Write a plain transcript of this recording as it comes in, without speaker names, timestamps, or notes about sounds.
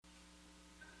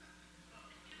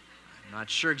I'm not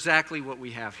sure exactly what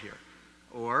we have here.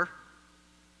 Or,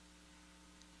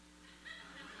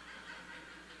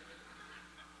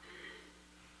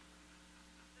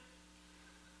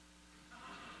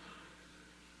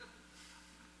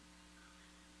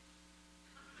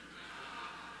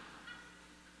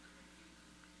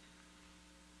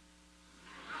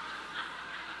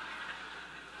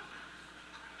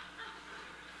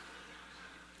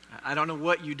 I don't know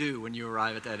what you do when you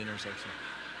arrive at that intersection.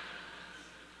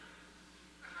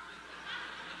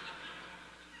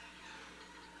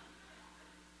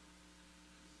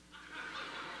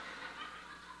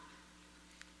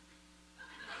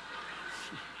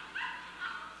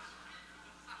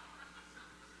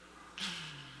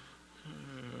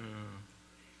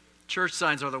 Church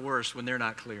signs are the worst when they're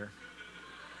not clear.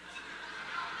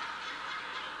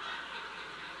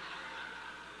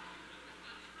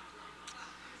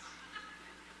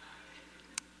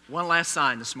 One last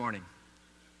sign this morning.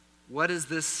 What does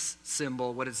this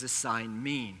symbol, what does this sign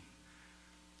mean?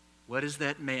 What is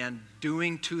that man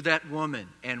doing to that woman,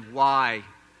 and why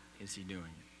is he doing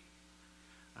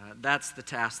it? That's the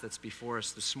task that's before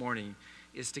us this morning,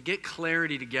 is to get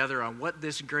clarity together on what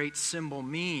this great symbol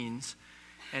means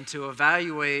and to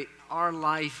evaluate our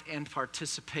life and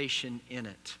participation in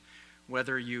it.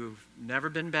 Whether you've never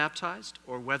been baptized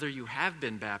or whether you have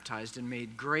been baptized and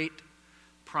made great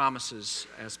promises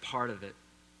as part of it.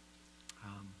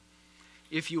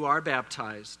 If you are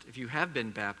baptized, if you have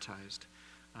been baptized,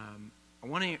 I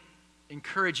want to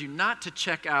encourage you not to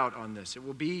check out on this. It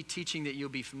will be teaching that you'll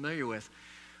be familiar with,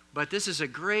 but this is a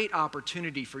great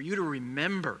opportunity for you to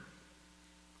remember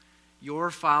your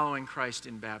following Christ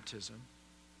in baptism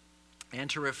and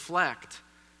to reflect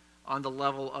on the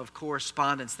level of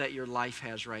correspondence that your life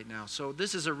has right now. So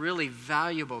this is a really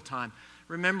valuable time.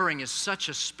 Remembering is such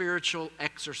a spiritual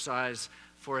exercise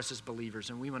for us as believers,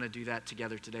 and we want to do that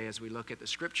together today as we look at the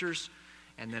Scriptures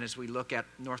and then as we look at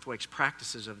Northwake's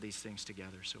practices of these things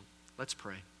together. So let's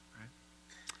pray. Right?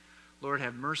 Lord,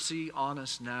 have mercy on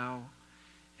us now.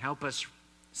 Help us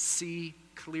see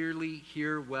clearly,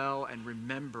 hear well, and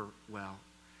remember well.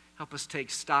 Help us take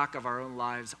stock of our own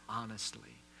lives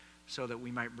honestly so that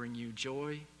we might bring you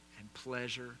joy and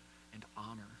pleasure and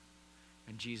honor.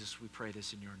 And Jesus, we pray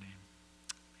this in your name.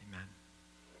 Amen.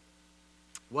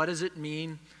 What does it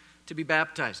mean to be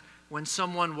baptized? When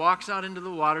someone walks out into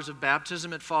the waters of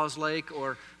baptism at Falls Lake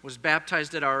or was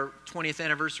baptized at our 20th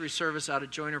anniversary service out at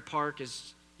Joyner Park,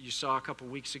 as you saw a couple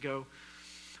weeks ago,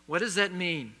 what does that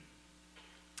mean?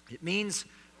 It means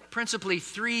principally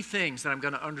three things that I'm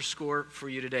going to underscore for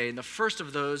you today. And the first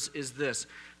of those is this.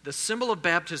 The symbol of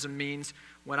baptism means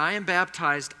when I am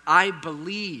baptized, I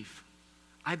believe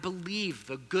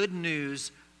the good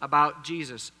news about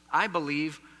Jesus. I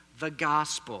believe the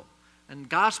gospel. And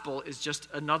gospel is just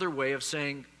another way of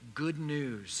saying good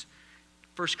news.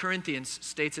 1 Corinthians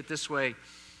states it this way.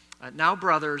 Now,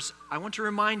 brothers, I want to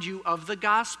remind you of the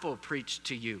gospel preached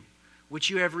to you, which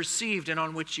you have received and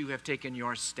on which you have taken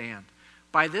your stand.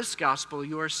 By this gospel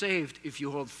you are saved if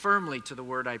you hold firmly to the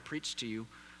word I preached to you.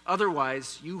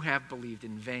 Otherwise, you have believed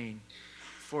in vain.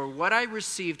 For what I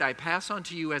received I pass on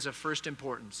to you as of first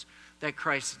importance, that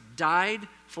Christ died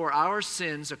for our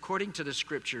sins according to the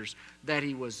Scriptures, that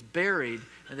he was buried,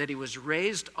 and that he was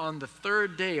raised on the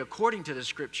third day according to the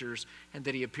Scriptures, and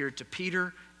that he appeared to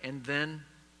Peter and then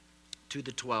to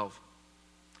the 12.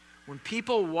 When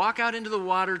people walk out into the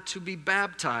water to be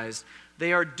baptized,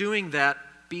 they are doing that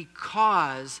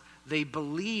because they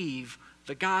believe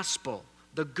the gospel,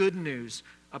 the good news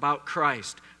about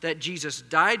Christ, that Jesus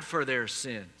died for their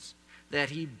sins, that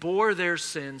he bore their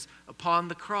sins upon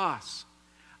the cross.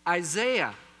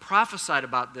 Isaiah prophesied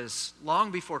about this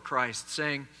long before Christ,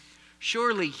 saying,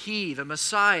 surely he, the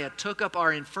Messiah, took up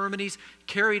our infirmities,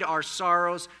 carried our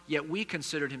sorrows, yet we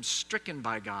considered him stricken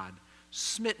by God,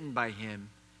 smitten by him,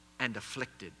 and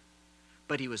afflicted.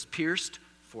 But he was pierced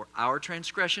for our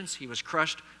transgressions, he was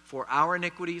crushed for our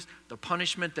iniquities. The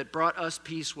punishment that brought us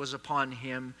peace was upon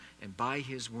him, and by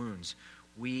his wounds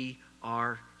we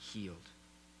are healed.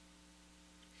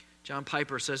 John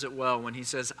Piper says it well when he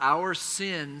says, our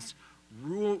sins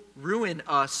ruin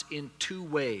us in two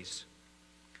ways.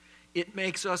 It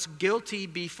makes us guilty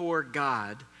before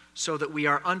God so that we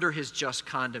are under his just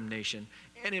condemnation,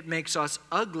 and it makes us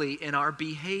ugly in our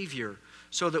behavior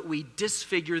so that we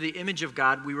disfigure the image of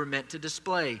God we were meant to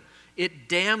display. It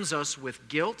damns us with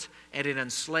guilt, and it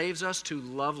enslaves us to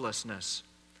lovelessness.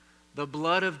 The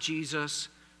blood of Jesus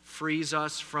frees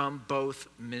us from both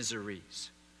miseries.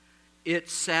 It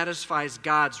satisfies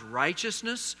God's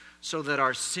righteousness so that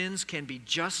our sins can be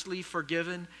justly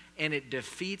forgiven, and it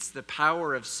defeats the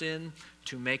power of sin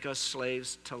to make us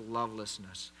slaves to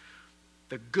lovelessness.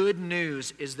 The good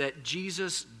news is that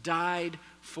Jesus died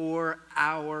for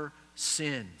our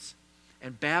sins.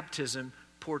 And baptism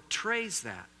portrays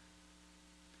that.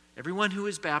 Everyone who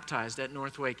is baptized at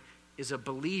Northwake is a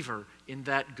believer in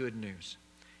that good news.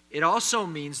 It also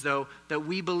means, though, that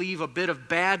we believe a bit of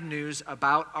bad news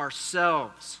about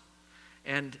ourselves.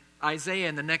 And Isaiah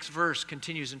in the next verse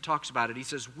continues and talks about it. He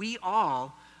says, "We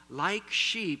all, like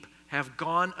sheep, have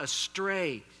gone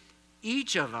astray.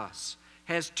 Each of us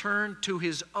has turned to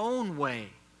his own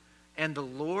way, and the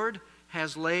Lord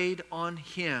has laid on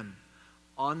him,"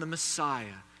 on the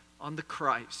Messiah, on the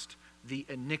Christ, "the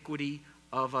iniquity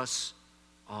of us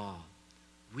all."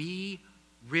 We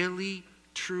really,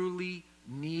 truly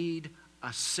need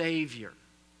a Savior.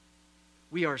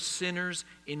 We are sinners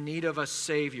in need of a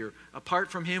Savior. Apart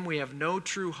from him, we have no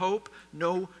true hope,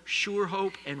 no sure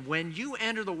hope. And when you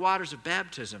enter the waters of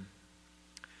baptism,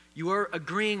 you are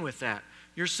agreeing with that.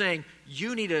 You're saying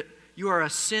you are a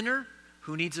sinner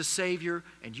who needs a Savior,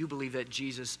 and you believe that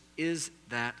Jesus is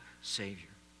that Savior.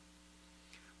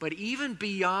 But even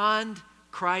beyond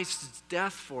Christ's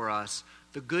death for us,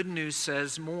 the good news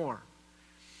says more.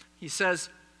 He says,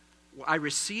 "I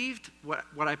received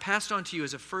what I passed on to you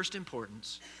as of first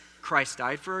importance. Christ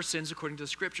died for our sins according to the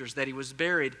Scriptures, that he was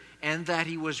buried, and that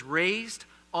he was raised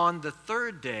on the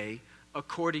third day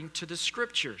according to the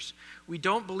Scriptures." We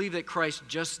don't believe that Christ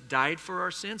just died for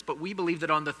our sins, but we believe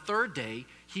that on the third day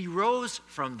he rose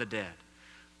from the dead.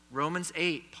 Romans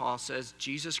 8, Paul says,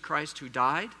 Jesus Christ who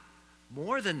died,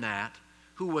 more than that,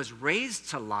 who was raised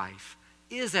to life,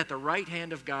 is at the right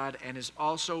hand of God and is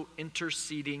also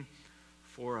interceding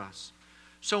for us.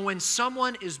 So when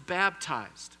someone is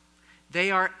baptized,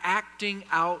 they are acting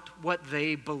out what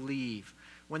they believe.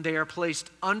 When they are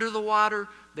placed under the water,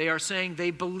 they are saying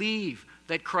they believe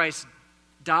that Christ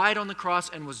died on the cross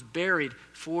and was buried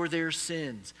for their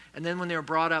sins. And then when they're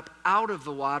brought up out of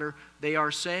the water, they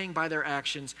are saying by their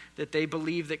actions that they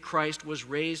believe that Christ was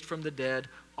raised from the dead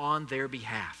on their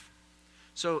behalf.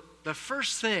 So the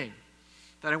first thing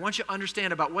that I want you to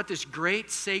understand about what this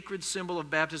great sacred symbol of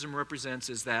baptism represents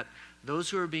is that those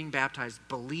who are being baptized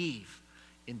believe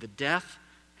in the death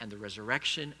and the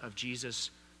resurrection of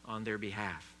Jesus on their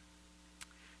behalf.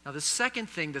 Now, the second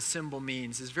thing the symbol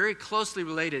means is very closely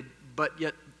related, but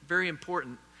yet very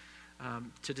important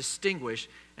to distinguish,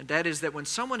 and that is that when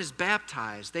someone is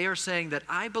baptized, they are saying that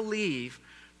I believe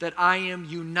that I am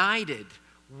united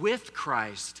with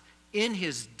Christ in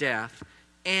his death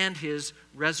and his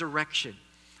resurrection.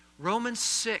 Romans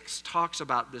 6 talks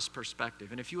about this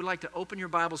perspective. And if you would like to open your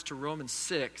Bibles to Romans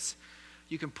 6,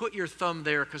 you can put your thumb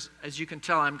there because, as you can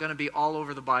tell, I'm going to be all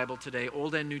over the Bible today,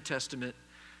 Old and New Testament,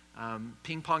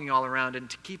 ping-ponging all around. And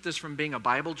to keep this from being a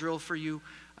Bible drill for you,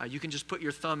 you can just put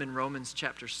your thumb in Romans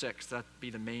chapter 6. That would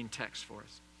be the main text for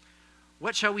us.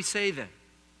 What shall we say then?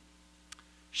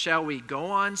 Shall we go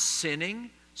on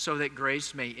sinning so that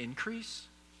grace may increase?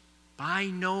 By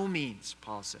no means,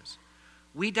 Paul says.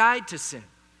 We died to sin.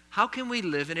 How can we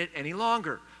live in it any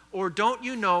longer? Or don't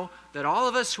you know that all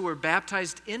of us who were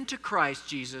baptized into Christ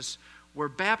Jesus were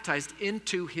baptized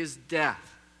into his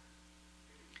death?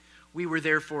 We were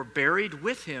therefore buried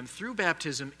with him through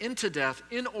baptism into death,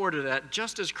 in order that,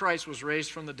 just as Christ was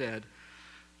raised from the dead,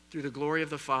 through the glory of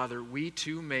the Father, we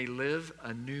too may live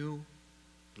a new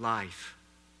life.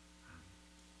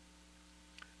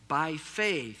 By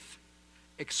faith,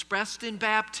 expressed in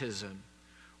baptism,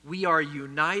 we are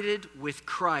united with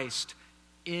Christ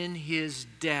in his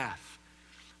death.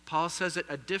 Paul says it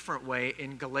a different way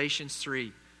in Galatians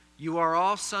 3. You are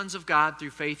all sons of God through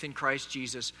faith in Christ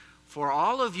Jesus. For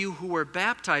all of you who were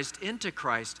baptized into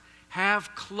Christ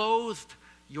have clothed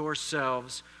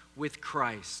yourselves with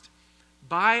Christ.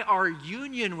 By our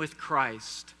union with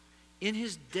Christ in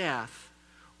his death,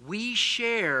 we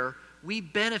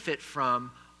benefit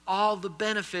from all the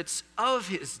benefits of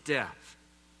his death.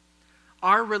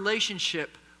 Our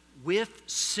relationship with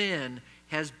sin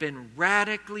has been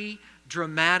radically,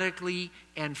 dramatically,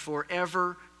 and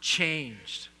forever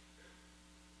changed.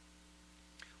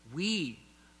 We,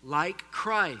 like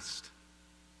Christ,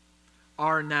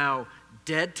 are now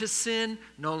dead to sin,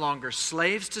 no longer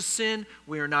slaves to sin.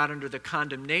 We are not under the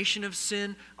condemnation of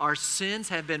sin. Our sins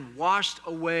have been washed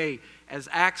away. As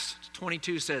Acts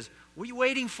 22 says, what are you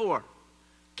waiting for?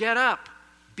 Get up,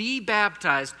 be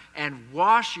baptized, and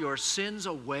wash your sins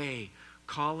away,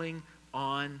 calling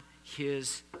on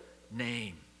his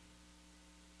name.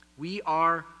 We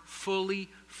are fully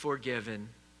forgiven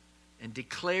and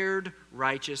declared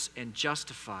righteous and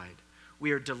justified.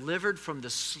 We are delivered from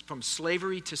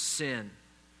slavery to sin.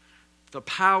 The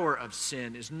power of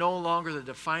sin is no longer the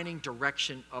defining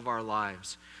direction of our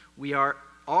lives. We are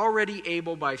already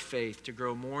able by faith to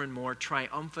grow more and more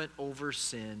triumphant over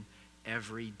sin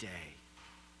every day.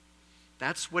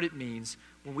 That's what it means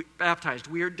when we're baptized.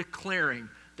 We are declaring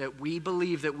that we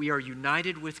believe that we are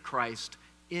united with Christ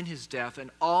in his death,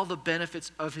 and all the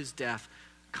benefits of his death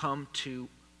come to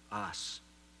us.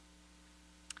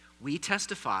 We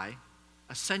testify,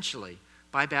 essentially,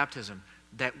 by baptism,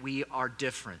 that we are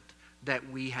different, that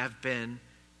we have been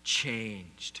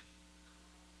changed,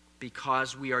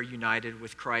 because we are united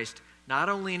with Christ, not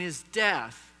only in his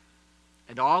death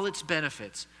and all its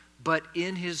benefits, but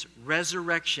in his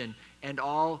resurrection and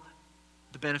all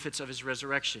the benefits of his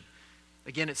resurrection.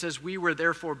 Again, it says, we were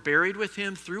therefore buried with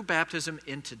him through baptism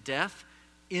into death,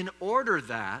 in order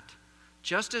that,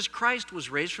 just as Christ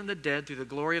was raised from the dead through the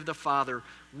glory of the Father,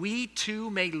 we too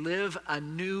may live a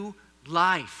new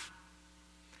life.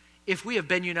 If we have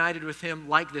been united with him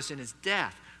like this in his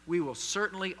death, we will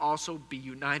certainly also be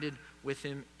united with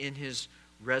him in his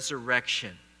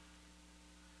resurrection.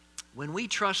 When we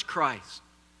trust Christ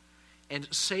and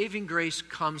saving grace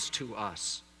comes to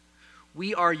us,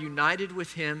 we are united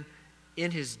with him in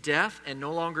his death and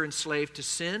no longer enslaved to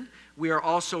sin. We are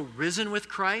also risen with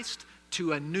Christ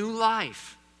to a new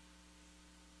life.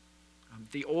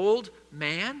 The old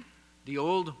man, the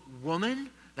old woman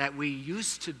that we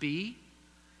used to be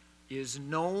is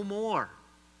no more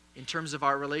in terms of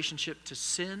our relationship to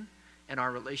sin and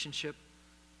our relationship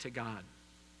to God.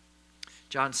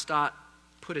 John Stott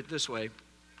put it this way.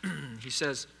 He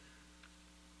says,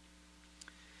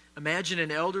 imagine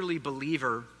an elderly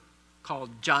believer called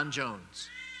John Jones.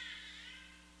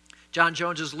 John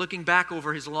Jones is looking back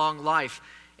over his long life,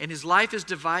 and his life is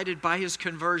divided by his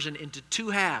conversion into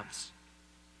two halves: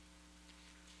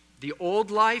 the old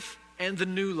life and the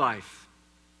new life.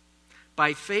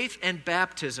 By faith and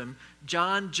baptism,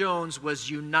 John Jones was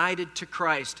united to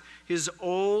Christ. His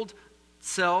old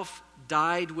self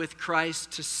died with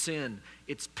Christ to sin,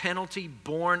 its penalty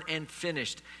borne and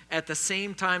finished. At the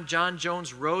same time, John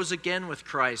Jones rose again with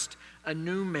Christ, a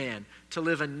new man, to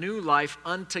live a new life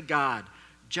unto God.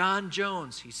 John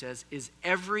Jones, he says, is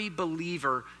every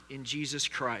believer in Jesus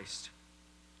Christ.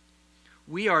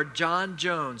 We are John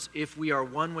Jones if we are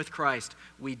one with Christ.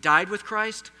 We died with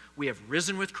Christ. We have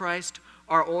risen with Christ.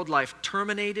 Our old life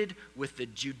terminated with the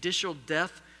judicial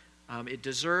death it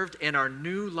deserved, and our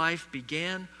new life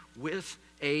began with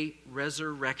a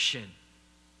resurrection.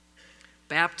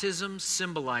 Baptism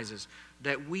symbolizes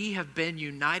that we have been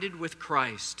united with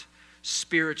Christ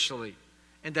spiritually,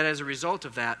 and that as a result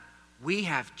of that, we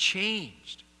have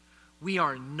changed. We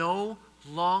are no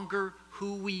longer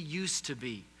who we used to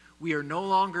be. We are no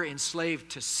longer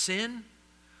enslaved to sin.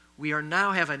 We are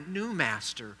now have a new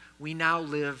master. We now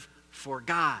live for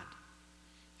God.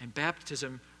 And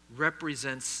baptism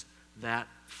represents that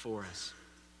for us.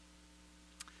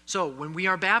 So when we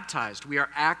are baptized, we are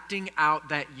acting out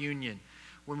that union.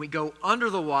 When we go under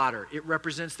the water, it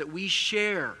represents that we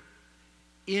share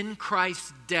in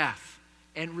Christ's death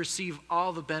and receive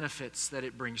all the benefits that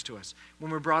it brings to us.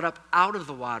 When we're brought up out of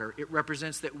the water, it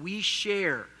represents that we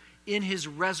share in his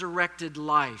resurrected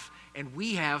life, and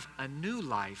we have a new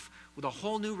life with a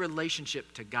whole new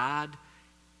relationship to God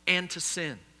and to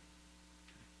sin.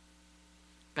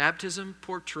 Baptism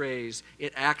portrays,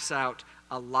 it acts out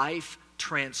a life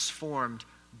transformed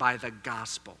by the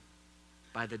gospel,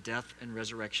 by the death and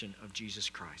resurrection of Jesus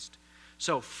Christ.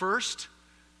 So first,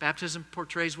 baptism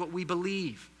portrays what we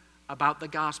believe about the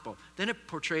gospel. Then it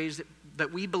portrays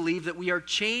that we believe that we are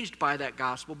changed by that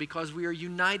gospel because we are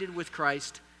united with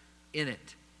Christ in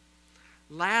it.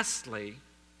 Lastly,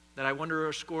 that I wonder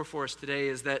to score for us today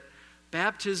is that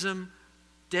baptism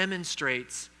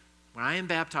demonstrates, when I am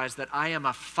baptized, that I am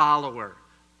a follower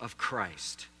of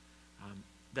Christ.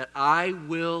 That I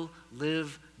will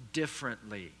live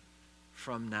differently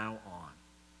from now on.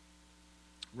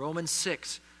 Romans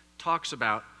 6 talks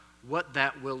about what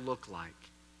that will look like.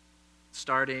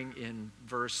 Starting in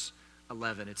verse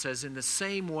 11. It says, in the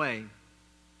same way,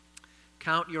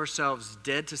 count yourselves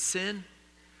dead to sin,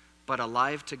 but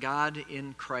alive to God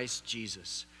in Christ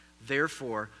Jesus.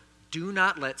 Therefore, do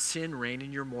not let sin reign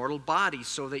in your mortal body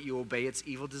so that you obey its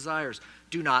evil desires.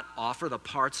 Do not offer the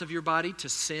parts of your body to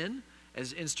sin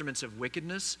as instruments of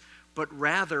wickedness, but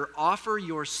rather offer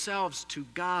yourselves to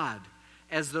God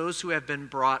as those who have been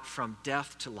brought from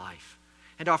death to life.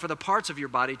 And offer the parts of your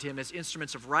body to him as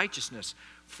instruments of righteousness.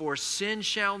 For sin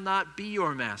shall not be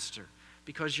your master,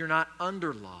 because you're not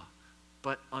under law,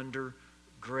 but under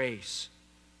grace.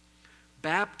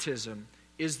 Baptism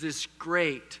is this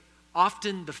great,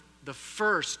 often the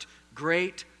first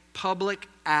great public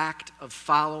act of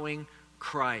following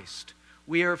Christ.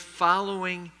 We are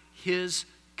following his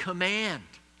command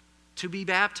to be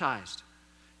baptized.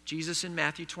 Jesus in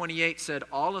Matthew 28 said,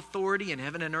 "All authority in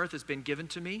heaven and earth has been given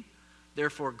to me.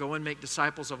 Therefore, go and make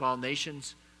disciples of all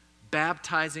nations,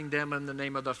 baptizing them in the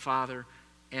name of the Father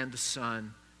and the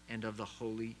Son and of the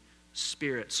Holy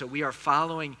Spirit." So we are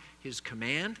following his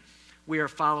command. We are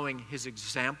following his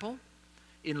example.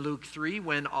 In Luke 3,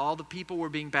 when all the people were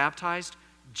being baptized,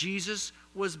 Jesus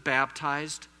was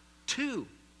baptized too.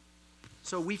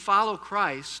 So we follow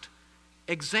Christ's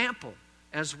example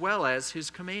as well as his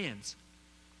commands.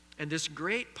 And this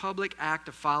great public act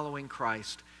of following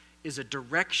Christ is a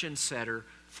direction setter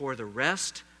for the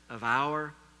rest of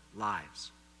our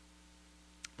lives.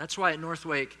 That's why at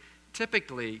Northwake,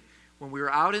 typically, when we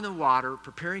were out in the water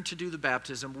preparing to do the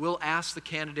baptism, we'll ask the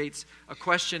candidates a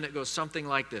question that goes something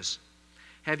like this: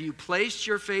 have you placed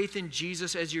your faith in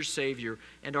Jesus as your Savior,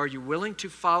 and are you willing to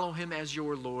follow him as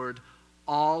your Lord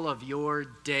all of your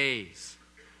days?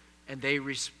 And they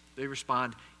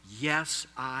respond, "Yes,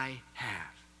 I have."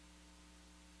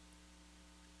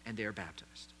 And they are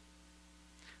baptized.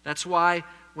 That's why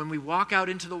when we walk out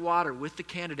into the water with the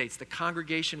candidates, the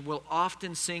congregation will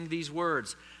often sing these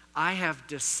words: "I have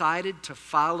decided to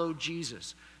follow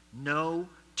Jesus. No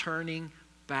turning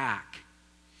back.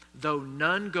 Though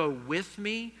none go with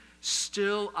me,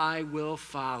 still I will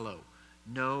follow.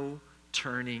 No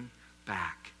turning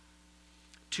back."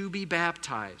 To be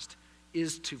baptized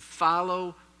is to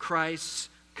follow Christ's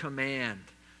command,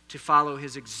 to follow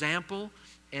his example,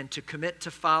 and to commit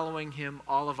to following him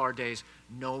all of our days.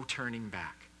 No turning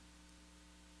back.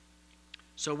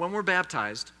 So when we're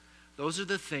baptized, those are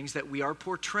the things that we are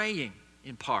portraying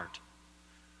in part.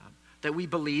 That we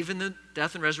believe in the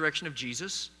death and resurrection of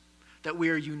Jesus, that we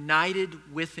are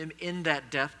united with him in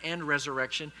that death and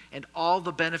resurrection, and all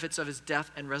the benefits of his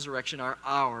death and resurrection are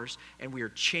ours, and we are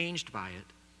changed by it.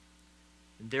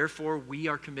 And therefore, we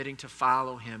are committing to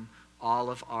follow him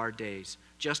all of our days,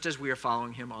 just as we are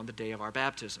following him on the day of our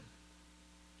baptism.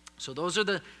 So those are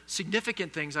the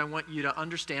significant things I want you to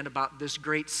understand about this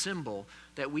great symbol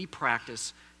that we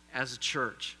practice as a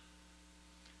church.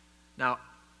 Now,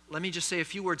 let me just say a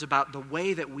few words about the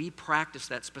way that we practice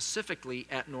that specifically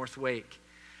at Northwake.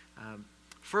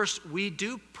 First, we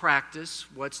do practice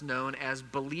what's known as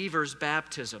believer's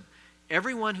baptism.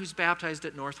 Everyone who's baptized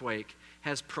at Northwake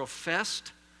has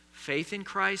professed faith in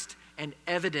Christ and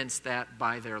evidenced that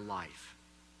by their life.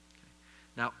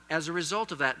 Now, as a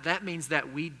result of that, that means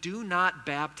that we do not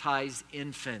baptize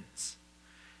infants,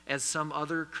 as some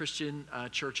other Christian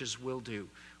churches will do.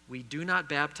 We do not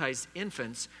baptize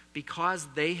infants because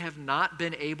they have not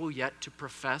been able yet to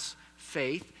profess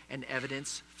faith and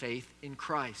evidence faith in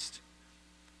Christ.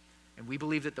 And we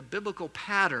believe that the biblical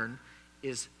pattern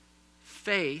is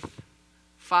faith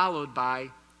followed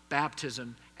by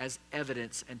baptism as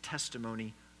evidence and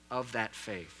testimony of that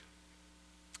faith.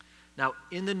 Now,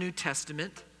 in the New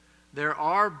Testament, there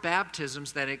are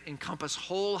baptisms that encompass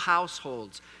whole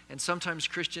households. And sometimes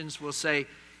Christians will say,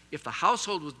 if the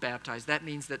household was baptized, that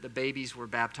means that the babies were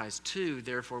baptized too,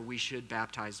 therefore we should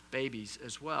baptize babies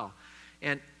as well.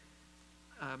 And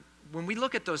when we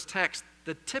look at those texts,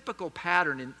 the typical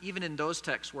pattern, even in those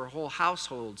texts where whole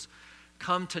households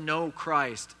come to know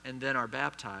Christ and then are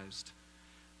baptized,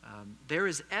 there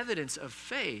is evidence of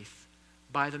faith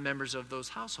by the members of those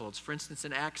households. For instance,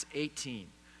 in Acts 18,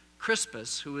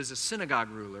 Crispus, who is a synagogue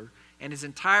ruler, and his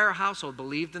entire household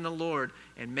believed in the Lord,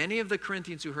 and many of the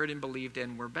Corinthians who heard him believed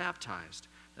and were baptized.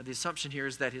 Now, the assumption here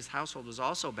is that his household was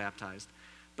also baptized,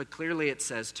 but clearly it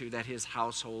says, too, that his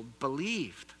household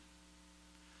believed.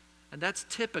 And that's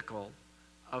typical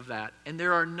of that. And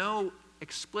there are no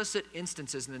explicit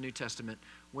instances in the New Testament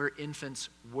where infants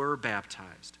were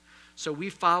baptized. So we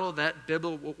follow that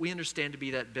what we understand to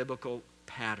be that biblical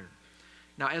pattern.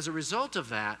 Now, as a result of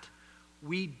that,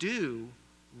 we do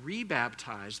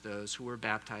rebaptize those who were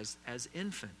baptized as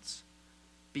infants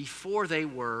before they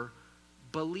were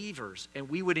believers. And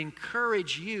we would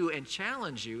encourage you and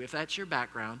challenge you, if that's your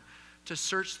background, to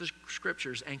search the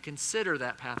Scriptures and consider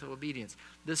that path of obedience.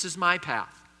 This is my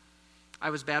path. I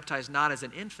was baptized not as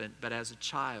an infant, but as a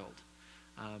child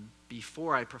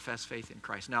before I professed faith in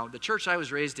Christ. Now, the church I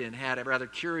was raised in had a rather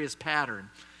curious pattern.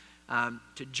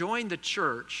 To join the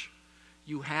church,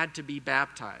 you had to be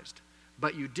baptized,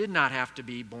 but you did not have to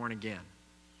be born again.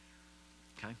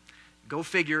 Okay? Go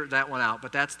figure that one out,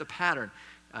 but that's the pattern.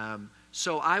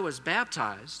 So I was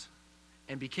baptized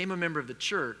and became a member of the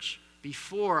church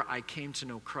before I came to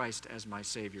know Christ as my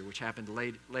Savior, which happened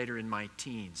later in my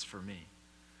teens for me.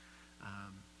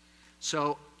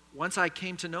 So once I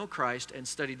came to know Christ and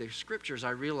studied the Scriptures,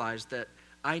 I realized that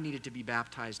I needed to be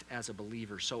baptized as a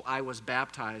believer. So I was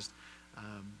baptized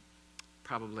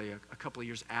probably a couple of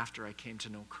years after I came to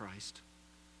know Christ,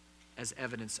 as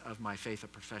evidence of my faith, a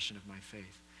profession of my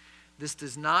faith. This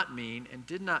does not mean, and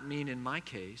did not mean in my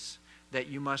case, that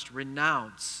you must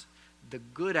renounce the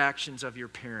good actions of your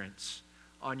parents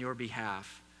on your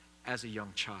behalf as a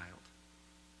young child.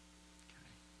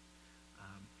 Okay.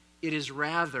 It is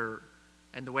rather,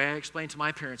 and the way I explained to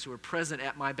my parents who were present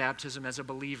at my baptism as a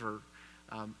believer,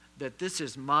 that this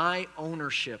is my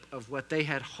ownership of what they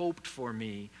had hoped for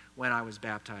me when I was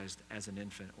baptized as an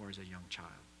infant or as a young child.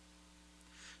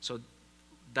 So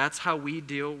that's how we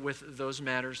deal with those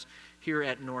matters here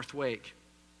at North Wake.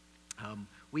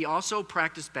 We also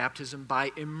practice baptism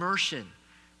by immersion.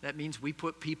 That means we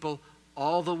put people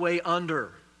all the way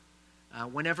under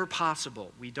whenever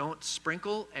possible. We don't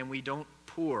sprinkle and we don't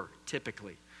pour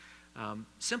typically,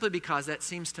 simply because that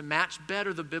seems to match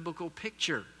better the biblical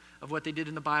picture of what they did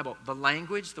in the Bible. The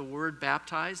language, the word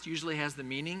baptized, usually has the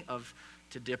meaning of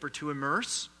to dip or to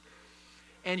immerse.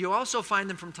 And you also find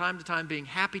them from time to time being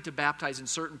happy to baptize in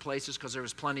certain places because there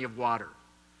was plenty of water,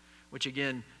 which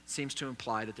again seems to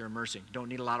imply that they're immersing. Don't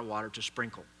need a lot of water to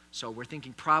sprinkle. So we're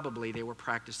thinking probably they were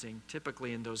practicing,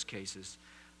 typically in those cases,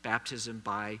 baptism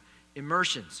by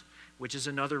immersions, which is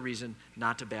another reason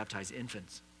not to baptize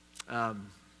infants.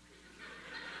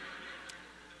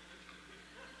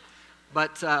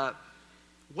 But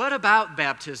what about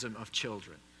baptism of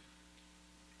children?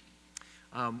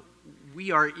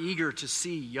 We are eager to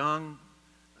see young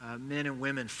men and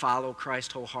women follow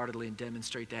Christ wholeheartedly and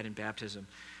demonstrate that in baptism.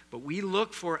 But we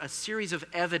look for a series of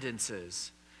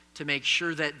evidences to make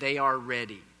sure that they are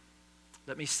ready.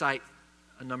 Let me cite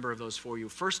a number of those for you.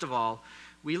 First of all,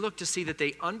 we look to see that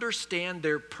they understand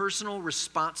their personal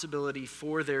responsibility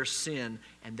for their sin,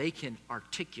 and they can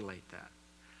articulate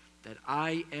that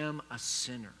I am a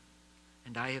sinner,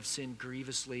 and I have sinned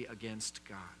grievously against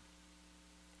God.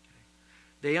 Okay.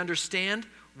 They understand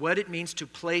what it means to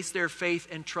place their faith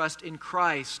and trust in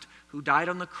Christ, who died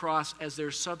on the cross as their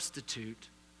substitute,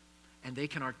 and they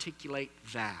can articulate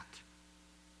that.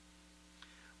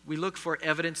 We look for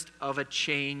evidence of a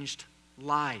changed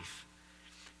life.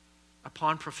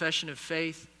 Upon profession of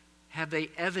faith, have they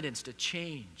evidenced a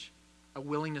change, a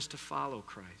willingness to follow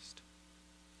Christ?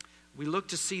 We look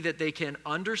to see that they can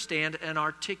understand and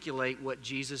articulate what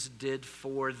Jesus did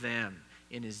for them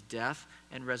in his death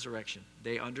and resurrection.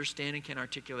 They understand and can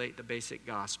articulate the basic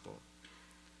gospel.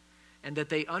 And that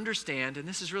they understand, and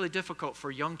this is really difficult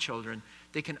for young children,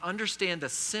 they can understand the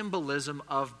symbolism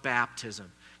of baptism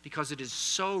because it is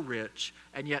so rich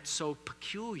and yet so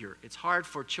peculiar. It's hard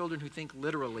for children who think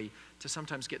literally to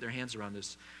sometimes get their hands around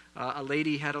this. A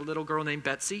lady had a little girl named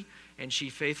Betsy, and she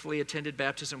faithfully attended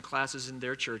baptism classes in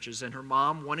their churches. And her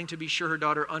mom, wanting to be sure her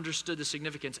daughter understood the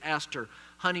significance, asked her,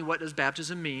 "Honey, what does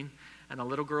baptism mean?" And the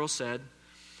little girl said,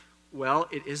 "Well,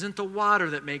 it isn't the water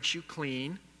that makes you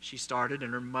clean," she started,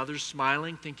 and her mother's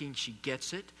smiling, thinking she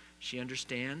gets it, she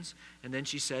understands. And then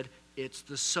she said, "It's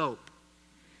the soap."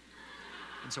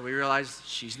 And so we realized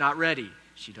she's not ready.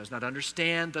 She does not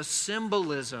understand the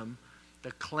symbolism,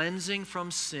 the cleansing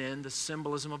from sin, the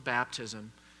symbolism of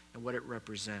baptism, and what it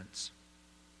represents.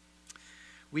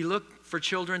 We look for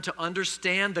children to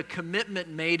understand the commitment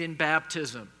made in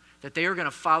baptism, that they are going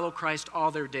to follow Christ all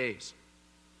their days,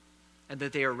 and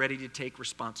that they are ready to take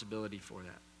responsibility for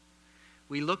that.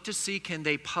 We look to see, can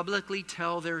they publicly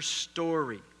tell their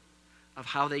story of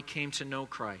how they came to know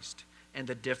Christ and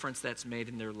the difference that's made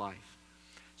in their life.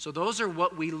 So those are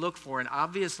what we look for, and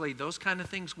obviously those kind of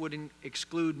things would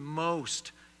exclude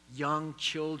most young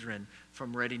children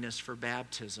from readiness for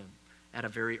baptism at a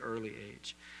very early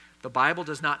age. The Bible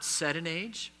does not set an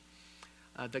age.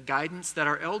 The guidance that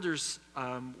our elders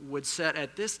would set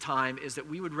at this time is that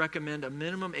we would recommend a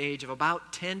minimum age of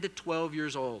about 10 to 12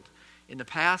 years old. In the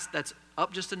past, that's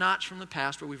up just a notch from the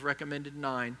past where we've recommended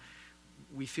 9.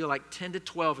 We feel like 10 to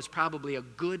 12 is probably a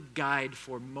good guide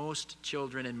for most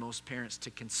children and most parents to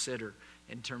consider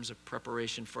in terms of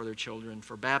preparation for their children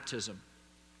for baptism.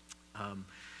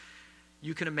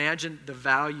 You can imagine the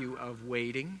value of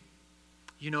waiting.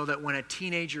 You know that when a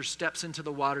teenager steps into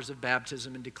the waters of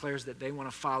baptism and declares that they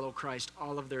want to follow Christ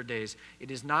all of their days,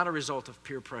 it is not a result of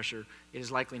peer pressure. It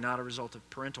is likely not a result of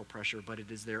parental pressure, but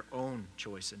it is their own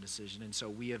choice and decision. And so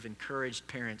we have encouraged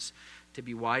parents to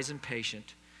be wise and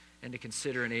patient and to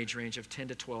consider an age range of 10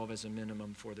 to 12 as a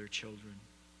minimum for their children.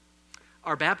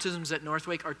 Our baptisms at North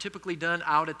Wake are typically done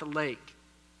out at the lake.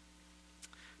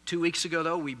 2 weeks ago,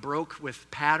 though, we broke with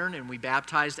pattern and we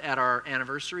baptized at our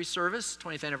anniversary service,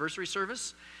 20th anniversary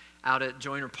service, out at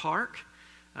Joyner Park.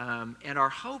 And our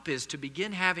hope is to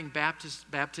begin having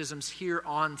baptisms here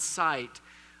on site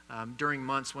during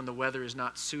months when the weather is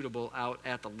not suitable out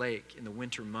at the lake in the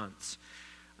winter months.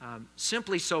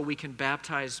 simply so we can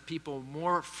baptize people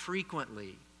more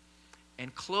frequently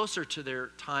and closer to their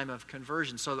time of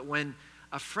conversion, so that when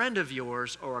a friend of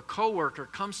yours or a coworker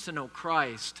comes to know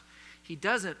Christ, he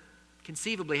doesn't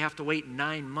conceivably have to wait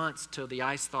 9 months till the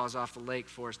ice thaws off the lake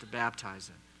for us to baptize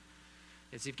him.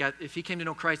 If he came to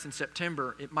know Christ in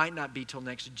September, it might not be till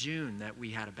next June that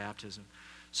we had a baptism.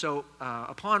 So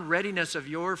upon readiness of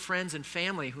your friends and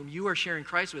family whom you are sharing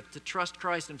Christ with to trust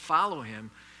Christ and follow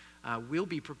him, we'll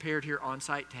be prepared here on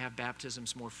site to have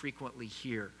baptisms more frequently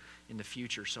here in the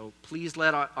future. So please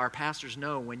let our pastors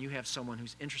know when you have someone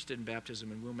who's interested in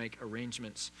baptism, and we'll make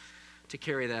arrangements to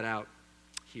carry that out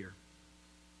here.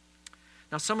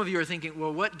 Now, some of you are thinking,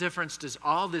 well, what difference does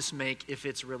all this make if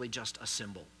it's really just a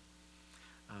symbol?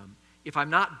 If I'm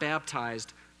not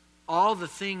baptized, all the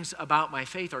things about my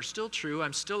faith are still true.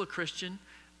 I'm still a Christian.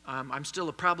 I'm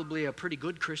still probably a pretty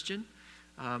good Christian.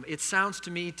 It sounds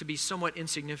to me to be somewhat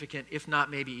insignificant, if not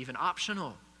maybe even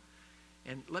optional.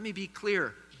 And let me be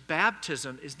clear,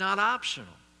 baptism is not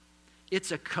optional.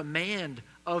 It's a command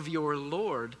of your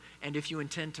Lord, and if you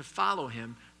intend to follow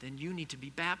him, then you need to be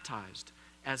baptized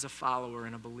as a follower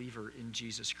and a believer in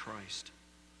Jesus Christ.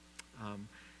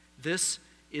 This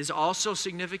is also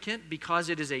significant because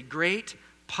it is a great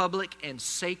public and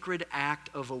sacred act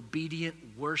of obedient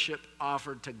worship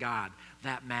offered to God.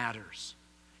 That matters.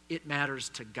 It matters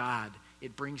to God.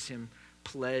 It brings him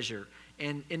pleasure.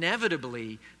 And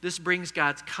inevitably, this brings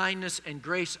God's kindness and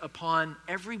grace upon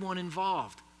everyone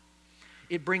involved.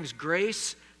 It brings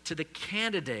grace to the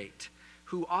candidate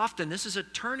who often, this is a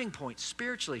turning point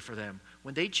spiritually for them,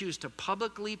 when they choose to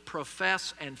publicly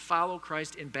profess and follow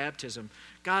Christ in baptism.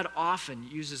 God often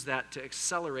uses that to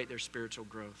accelerate their spiritual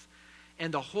growth.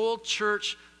 And the whole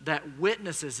church that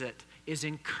witnesses it is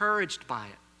encouraged by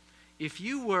it. If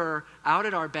you were out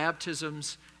at our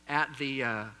baptisms at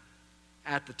the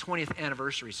 20th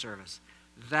anniversary service,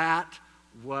 that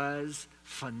was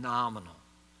phenomenal.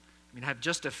 I mean, I have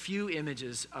just a few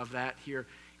images of that here.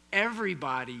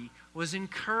 Everybody was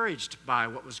encouraged by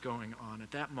what was going on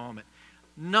at that moment.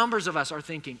 Numbers of us are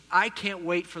thinking, I can't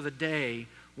wait for the day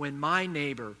when my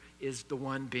neighbor is the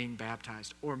one being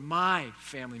baptized, or my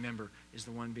family member is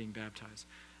the one being baptized.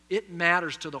 It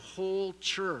matters to the whole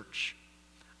church.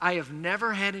 I have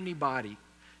never had anybody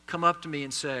come up to me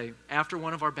and say, after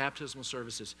one of our baptismal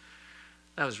services,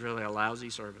 that was really a lousy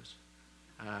service.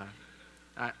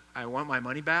 I want my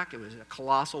money back. It was a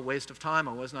colossal waste of time.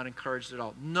 I was not encouraged at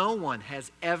all. No one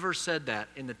has ever said that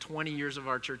in the 20 years of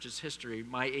our church's history,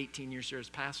 my 18 years here as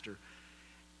pastor.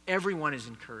 Everyone is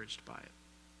encouraged by it.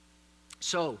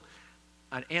 So,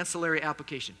 an ancillary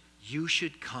application, you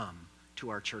should come to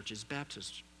our church's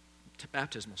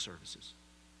baptismal services.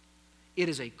 It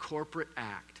is a corporate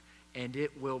act, and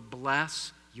it will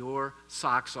bless your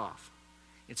socks off.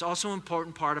 It's also an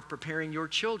important part of preparing your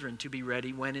children to be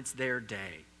ready when it's their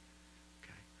day.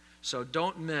 Okay? So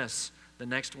don't miss the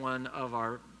next one of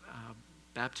our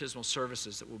baptismal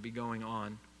services that will be going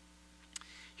on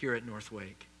here at North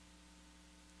Wake.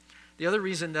 The other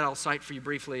reason that I'll cite for you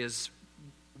briefly is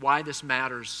why this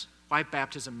matters, why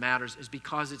baptism matters, is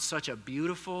because it's such a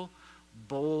beautiful,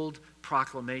 bold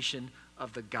proclamation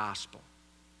of the gospel.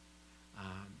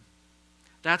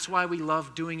 That's why we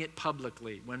love doing it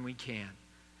publicly when we can.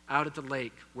 Out at the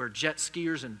lake where jet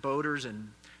skiers and boaters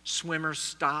and swimmers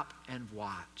stop and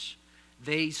watch.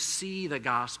 They see the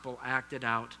gospel acted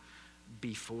out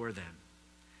before them.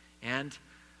 And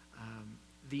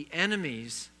the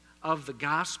enemies of the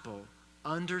gospel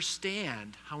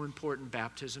understand how important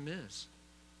baptism is.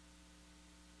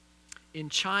 In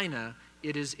China,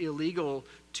 it is illegal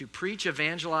to preach,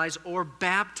 evangelize, or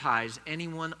baptize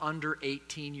anyone under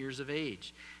 18 years of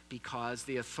age, because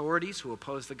the authorities who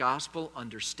oppose the gospel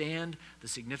understand the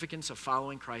significance of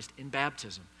following Christ in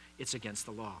baptism. It's against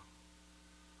the law.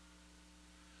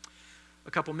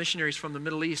 A couple missionaries from the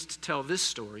Middle East tell this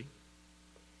story.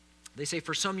 They say,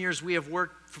 for some years we have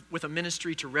worked with a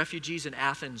ministry to refugees in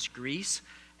Athens, Greece.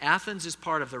 Athens is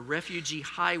part of the refugee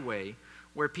highway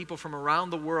where people from around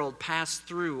the world pass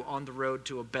through on the road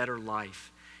to a better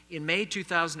life. In May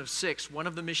 2006, one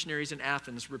of the missionaries in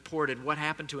Athens reported what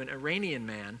happened to an Iranian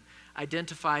man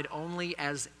identified only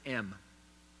as M.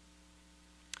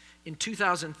 In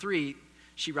 2003,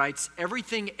 she writes,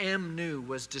 everything M knew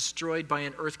was destroyed by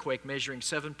an earthquake measuring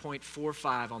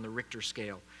 7.45 on the Richter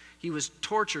scale. He was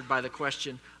tortured by the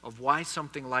question of why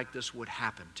something like this would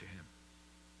happen to him.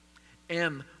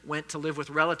 M went to live with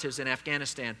relatives in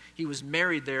Afghanistan. He was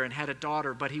married there and had a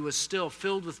daughter, but he was still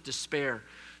filled with despair.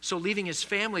 So leaving his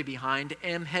family behind,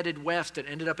 M headed west and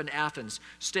ended up in Athens,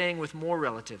 staying with more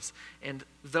relatives. And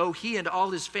though he and all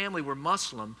his family were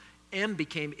Muslim, M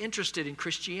became interested in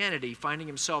Christianity, finding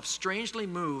himself strangely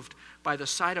moved by the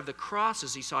sight of the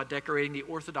crosses he saw decorating the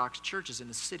Orthodox churches in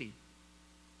the city.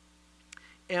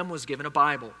 M was given a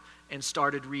Bible and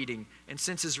started reading, and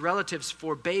since his relatives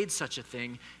forbade such a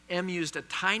thing, M used a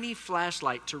tiny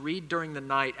flashlight to read during the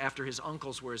night after his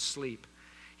uncles were asleep.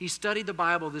 He studied the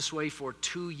Bible this way for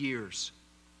 2 years.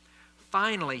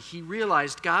 Finally, he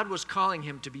realized God was calling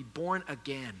him to be born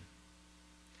again.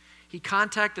 He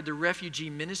contacted the Refugee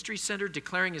Ministry Center,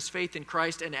 declaring his faith in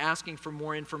Christ and asking for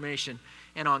more information.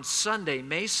 And on Sunday,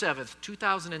 May 7th,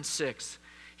 2006,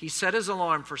 he set his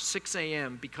alarm for 6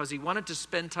 a.m. because he wanted to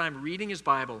spend time reading his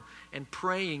Bible and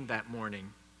praying that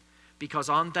morning, because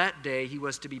on that day he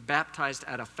was to be baptized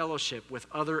at a fellowship with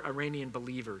other Iranian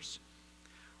believers.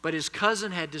 But his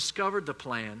cousin had discovered the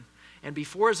plan, and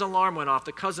before his alarm went off,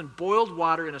 the cousin boiled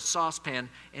water in a saucepan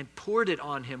and poured it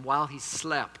on him while he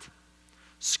slept,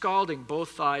 scalding both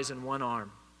thighs and one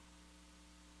arm.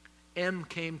 M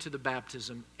came to the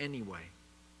baptism anyway.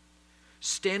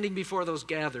 Standing before those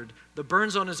gathered, the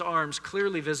burns on his arms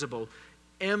clearly visible,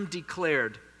 M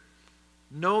declared,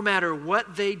 "No matter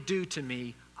what they do to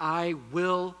me, I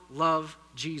will love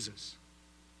Jesus."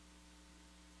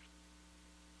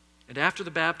 And after the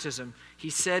baptism,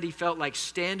 he said he felt like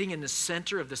standing in the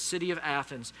center of the city of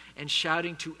Athens and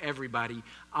shouting to everybody,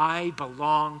 "I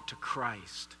belong to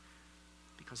Christ."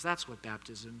 Because that's what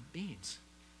baptism means,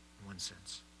 in one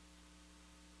sense.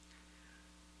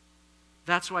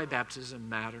 That's why baptism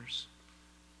matters.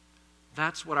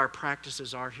 That's what our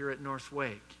practices are here at North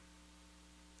Wake.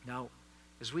 Now,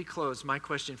 as we close, my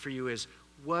question for you is,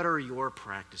 what are your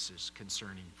practices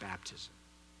concerning baptism?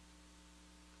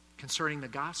 Concerning the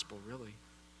gospel, really,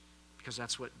 because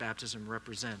that's what baptism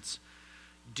represents.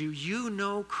 Do you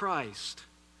know Christ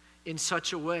in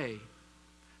such a way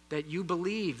that you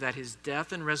believe that his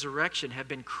death and resurrection have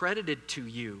been credited to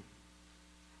you,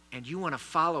 and you want to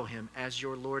follow him as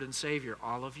your Lord and Savior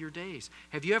all of your days?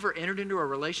 Have you ever entered into a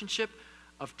relationship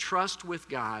of trust with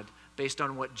God based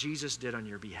on what Jesus did on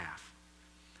your behalf?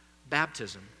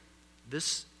 Baptism,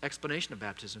 this explanation of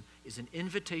baptism, is an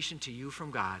invitation to you from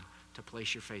God to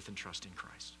place your faith and trust in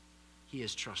Christ. He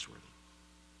is trustworthy.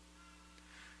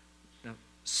 Now,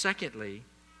 secondly,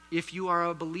 if you are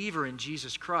a believer in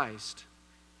Jesus Christ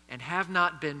and have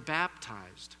not been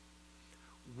baptized,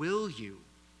 will you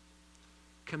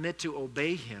commit to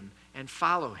obey him and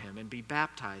follow him and be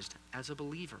baptized as a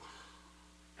believer,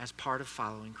 as part of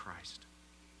following Christ?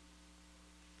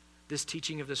 This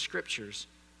teaching of the Scriptures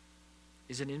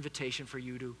is an invitation for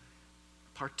you to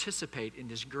participate in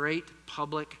this great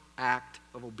public act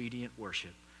of obedient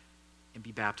worship and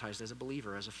be baptized as a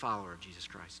believer, as a follower of Jesus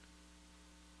Christ.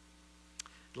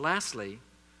 Lastly,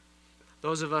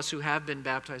 those of us who have been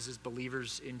baptized as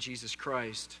believers in Jesus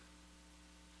Christ,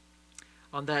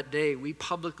 on that day, we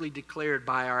publicly declared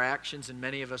by our actions and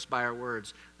many of us by our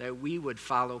words that we would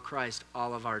follow Christ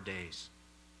all of our days.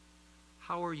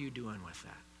 How are you doing with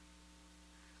that?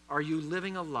 Are you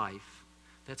living a life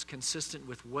that's consistent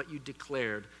with what you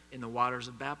declared in the waters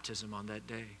of baptism on that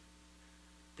day?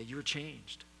 That you're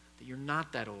changed, that you're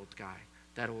not that old guy,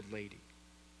 that old lady.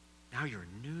 Now you're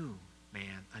a new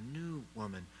man, a new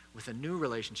woman with a new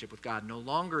relationship with God, no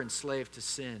longer enslaved to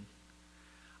sin.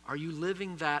 Are you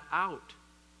living that out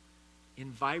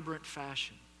in vibrant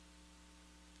fashion?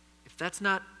 If that's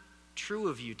not true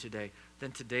of you today,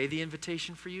 then today the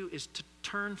invitation for you is to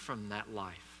turn from that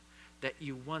life that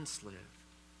you once lived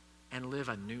and live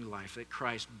a new life that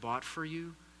Christ bought for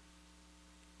you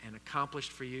and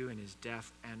accomplished for you in his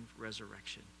death and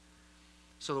resurrection.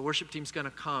 So the worship team's going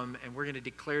to come and we're going to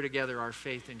declare together our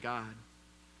faith in God.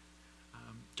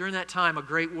 During that time, a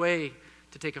great way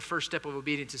to take a first step of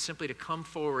obedience is simply to come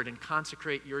forward and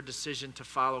consecrate your decision to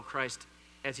follow Christ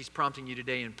as he's prompting you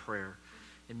today in prayer.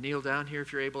 And kneel down here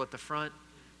if you're able at the front.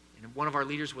 And one of our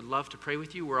leaders would love to pray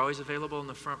with you. We're always available in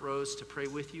the front rows to pray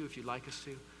with you if you'd like us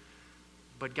to.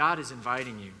 But God is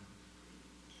inviting you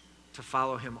to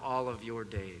follow him all of your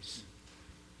days.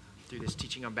 Through this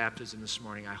teaching on baptism this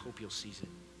morning, I hope you'll seize it.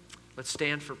 Let's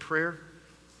stand for prayer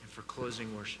and for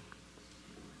closing worship.